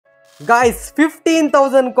Guys,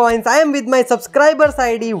 15,000 coins. I am with my subscribers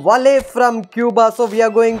ID Wale from Cuba. So we are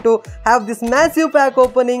going to have this massive pack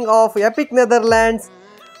opening of Epic Netherlands.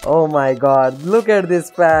 Oh my god, look at this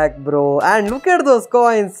pack, bro. And look at those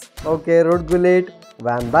coins. Okay, GULLIT,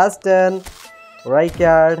 Van Basten,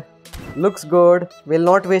 Rijkaard. Looks good. Will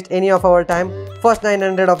not waste any of our time. First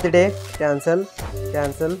 900 of the day. Cancel,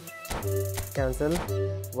 cancel, cancel.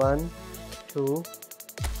 1, 2.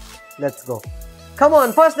 Let's go. Come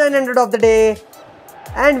on, first 900 of the day.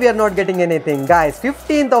 And we are not getting anything. Guys,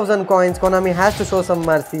 15,000 coins. Konami has to show some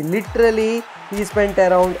mercy. Literally, he spent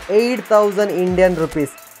around 8,000 Indian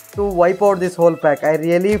rupees to wipe out this whole pack. I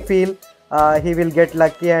really feel he will get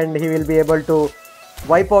lucky and he will be able to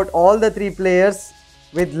wipe out all the 3 players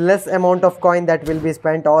with less amount of coin that will be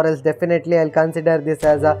spent, or else definitely I'll consider this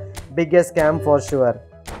as a biggest scam for sure.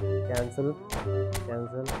 Cancel,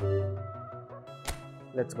 cancel.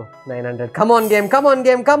 Let's go. 900. Come on game, come on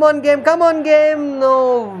game, come on game, come on game.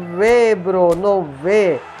 No way, bro, no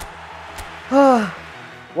way.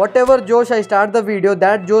 Whatever Josh I start the video,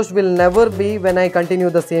 that Josh will never be when I continue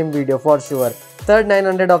the same video for sure. Third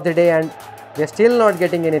 900 of the day and we're still not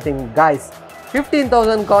getting anything. Guys,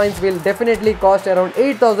 15,000 coins will definitely cost around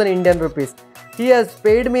 8,000 Indian rupees. He has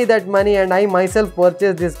paid me that money and I myself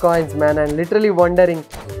purchased these coins, man, and literally wondering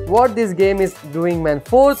what this game is doing, man.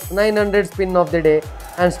 Fourth 900 spin of the day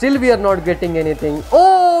and still we are not getting anything.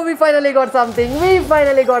 Oh, we finally got something. We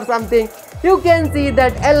finally got something. You can see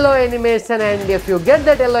that yellow animation, and if you get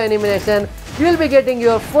that yellow animation, you will be getting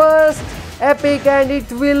your first epic, and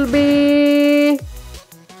it will be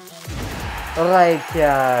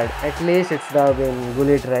Rijkaard. At least it's the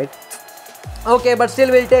GULLIT, right? Okay, but still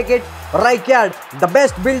we'll take it. Rijkaard, the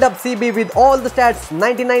best build-up CB with all the stats,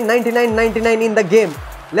 99, 99, 99 in the game.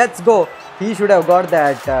 Let's go. He should have got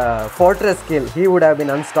that fortress skill. He would have been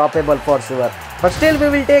unstoppable for sure. But still we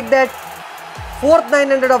will take that. Fourth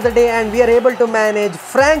 900 of the day and we are able to manage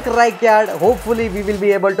Frank Rijkaard. Hopefully we will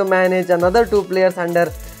be able to manage another 2 players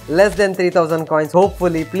under less than 3,000 coins.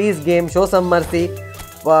 Hopefully, please game, show some mercy.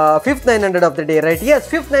 Fifth 900 of the day, right? Yes,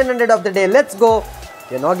 fifth 900 of the day. Let's go.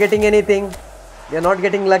 We are not getting anything. We are not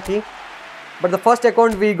getting lucky. But the first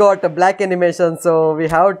account we got a black animation, so we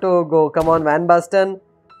have to go. Come on, Van Basten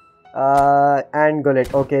and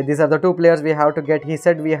GULLIT. Okay, these are the 2 players we have to get. He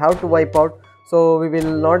said we have to wipe out. So we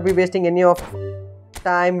will not be wasting any of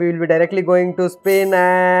time. We will be directly going to spin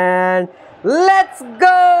and let's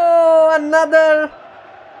go. Another.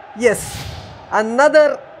 Yes,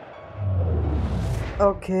 another.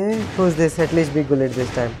 Okay, who's this? At least be GULLIT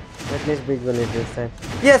this time. At least be GULLIT this time.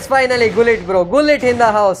 Yes, finally GULLIT, bro. GULLIT in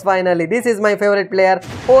the house, finally. This is my favorite player.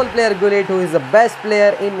 Whole player GULLIT, who is the best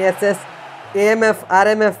player in SS, AMF,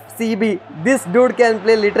 RMF, CB. This dude can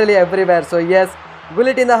play literally everywhere. So yes,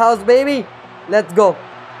 GULLIT in the house, baby. Let's go.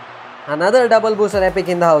 Another double booster epic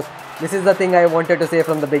in the house. This is the thing I wanted to say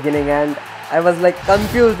from the beginning and I was like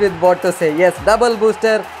confused with what to say. Yes, double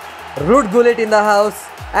booster, GULLIT in the house.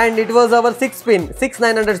 And it was our 6th spin, 6th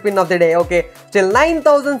 900 spin of the day. Okay, still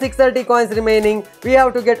 9,630 coins remaining. We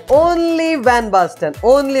have to get only Van Basten,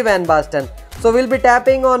 only Van Basten. So we'll be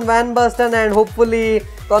tapping on Van Basten and hopefully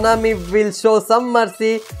Konami will show some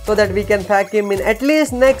mercy so that we can pack him in at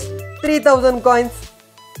least next 3,000 coins.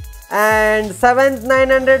 And 7th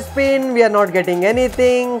 900 spin, we are not getting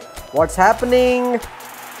anything. What's happening?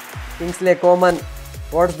 Kingsley Coman,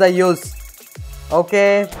 what's the use?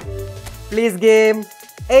 Okay, please game.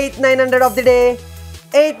 8th 900 of the day.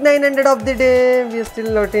 8th 900 of the day. We are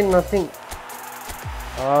still not in nothing.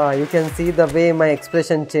 You can see the way my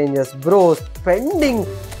expression changes. Bro, spending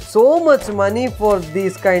so much money for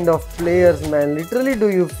these kind of players, man. Literally, do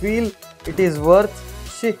you feel it is worth?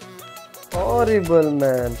 Shit. Horrible,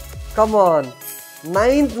 man. Come on.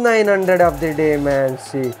 9th 900 of the day, man.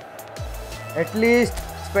 See. At least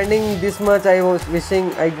spending this much, I was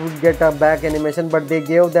wishing I would get a back animation, but they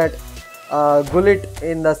gave that GULLIT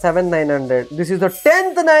in the 7th 900. This is the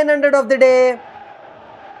 10th 900 of the day.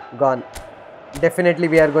 Gone. Definitely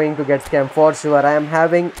we are going to get scammed for sure. I am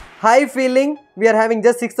having high feeling. We are having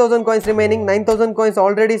just 6,000 coins remaining. 9,000 coins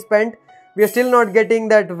already spent. We are still not getting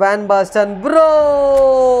that Van Basten.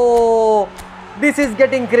 Bro! This is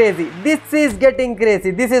getting crazy. This is getting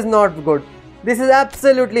crazy. This is not good. This is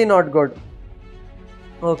absolutely not good.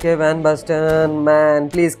 Okay, Van Basten, man,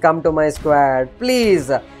 please come to my squad. Please.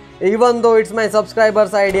 Even though it's my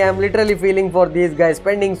subscribers ID, I'm literally feeling for these guys,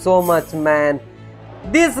 spending so much, man.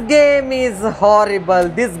 This game is horrible.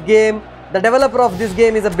 This game, the developer of this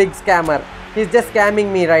game is a big scammer. He's just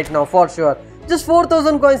scamming me right now for sure. Just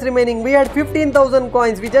 4,000 coins remaining. We had 15,000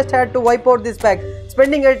 coins. We just had to wipe out this pack.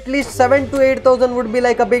 Spending at least 7 to 8,000 would be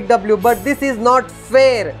like a big W, but this is not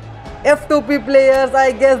fair. F2P players,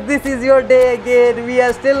 I guess this is your day again. We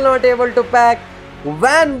are still not able to pack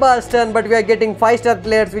Van Basten, but we are getting 5-star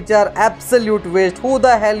players which are absolute waste. Who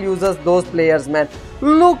the hell uses those players, man?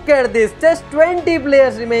 Look at this, just 20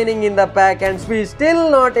 players remaining in the pack and we still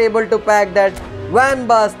not able to pack that Van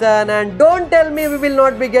Basten. And don't tell me we will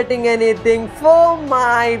not be getting anything. For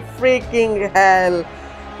my freaking hell,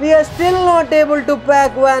 we are still not able to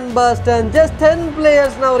pack Van Basten. Just 10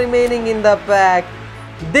 players now remaining in the pack.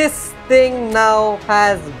 This thing now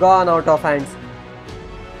has gone out of hands.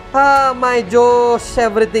 Ah, my Josh,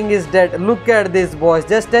 everything is dead. Look at this, boys.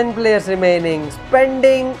 Just 10 players remaining.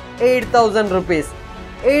 Spending 8,000 rupees.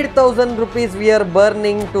 8,000 rupees we are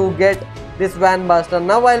burning to get this Van Basten.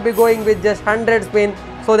 Now I'll be going with just 100 spin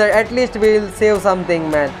so that at least we'll save something,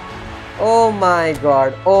 man. Oh my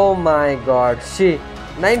god. Oh my god.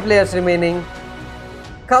 9 players remaining.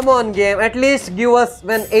 Come on, game. At least give us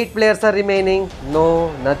when 8 players are remaining.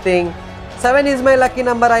 No, nothing. 7 is my lucky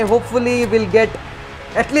number. I hopefully will get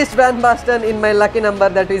at least Van Basten in my lucky number,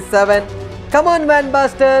 that is 7. Come on, Van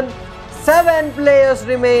Basten. 7 players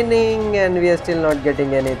remaining and we are still not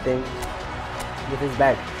getting anything. This is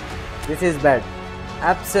bad. This is bad.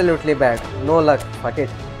 Absolutely bad. No luck. Fuck it.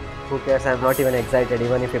 Who cares? I'm not even excited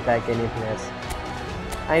even if you pack any players.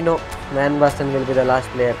 I know Van Basten will be the last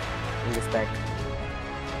player in this pack.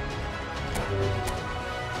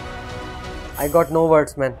 I got no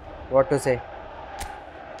words, man. What to say?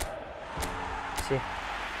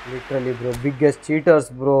 Literally, bro, biggest cheaters,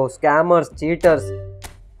 bro, scammers, cheaters.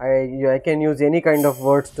 I can use any kind of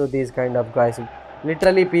words to these kind of guys.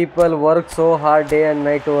 Literally, people work so hard day and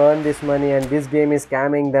night to earn this money, and this game is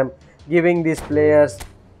scamming them, giving these players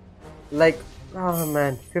like, oh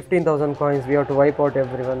man, 15,000 coins. We have to wipe out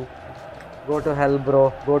everyone. Go to hell,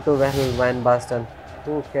 bro. Go to hell, Van Basten.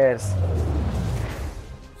 Who cares?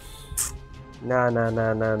 Nah.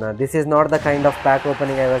 This is not the kind of pack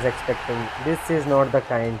opening I was expecting. This is not the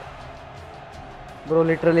kind. Bro,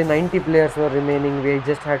 literally 90 players were remaining. We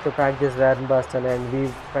just had to pack this Van Basten and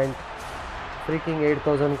we spent freaking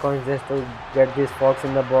 8,000 coins just to get this fox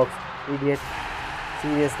in the box. Idiot.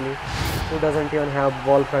 Seriously. Who doesn't even have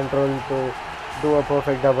ball control to do a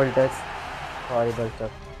perfect double touch? Horrible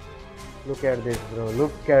stuff. Look at this, bro.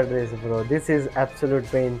 Look at this, bro. This is absolute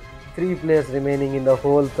pain. 3 players remaining in the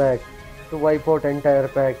whole pack. To wipe out entire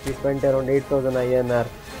pack, we spent around 8,000 INR.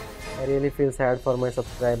 I really feel sad for my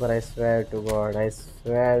subscriber. I swear to God. I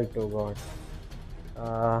swear to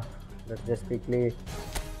God. Let's just quickly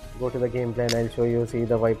go to the gameplay and I'll show you. See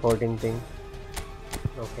the wipeouting thing.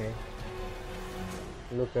 Okay.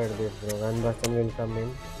 Look at this, bro. Van Basten will come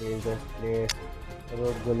in. We'll just play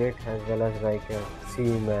GULLIT as well as Riker. See,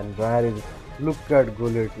 man. Where is it? Look at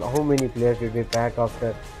GULLIT. How many players did we pack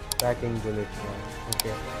after packing GULLIT, man?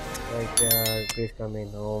 Okay. Right, please come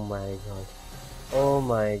in. Oh my god. Oh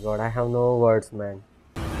my god. I have no words, man.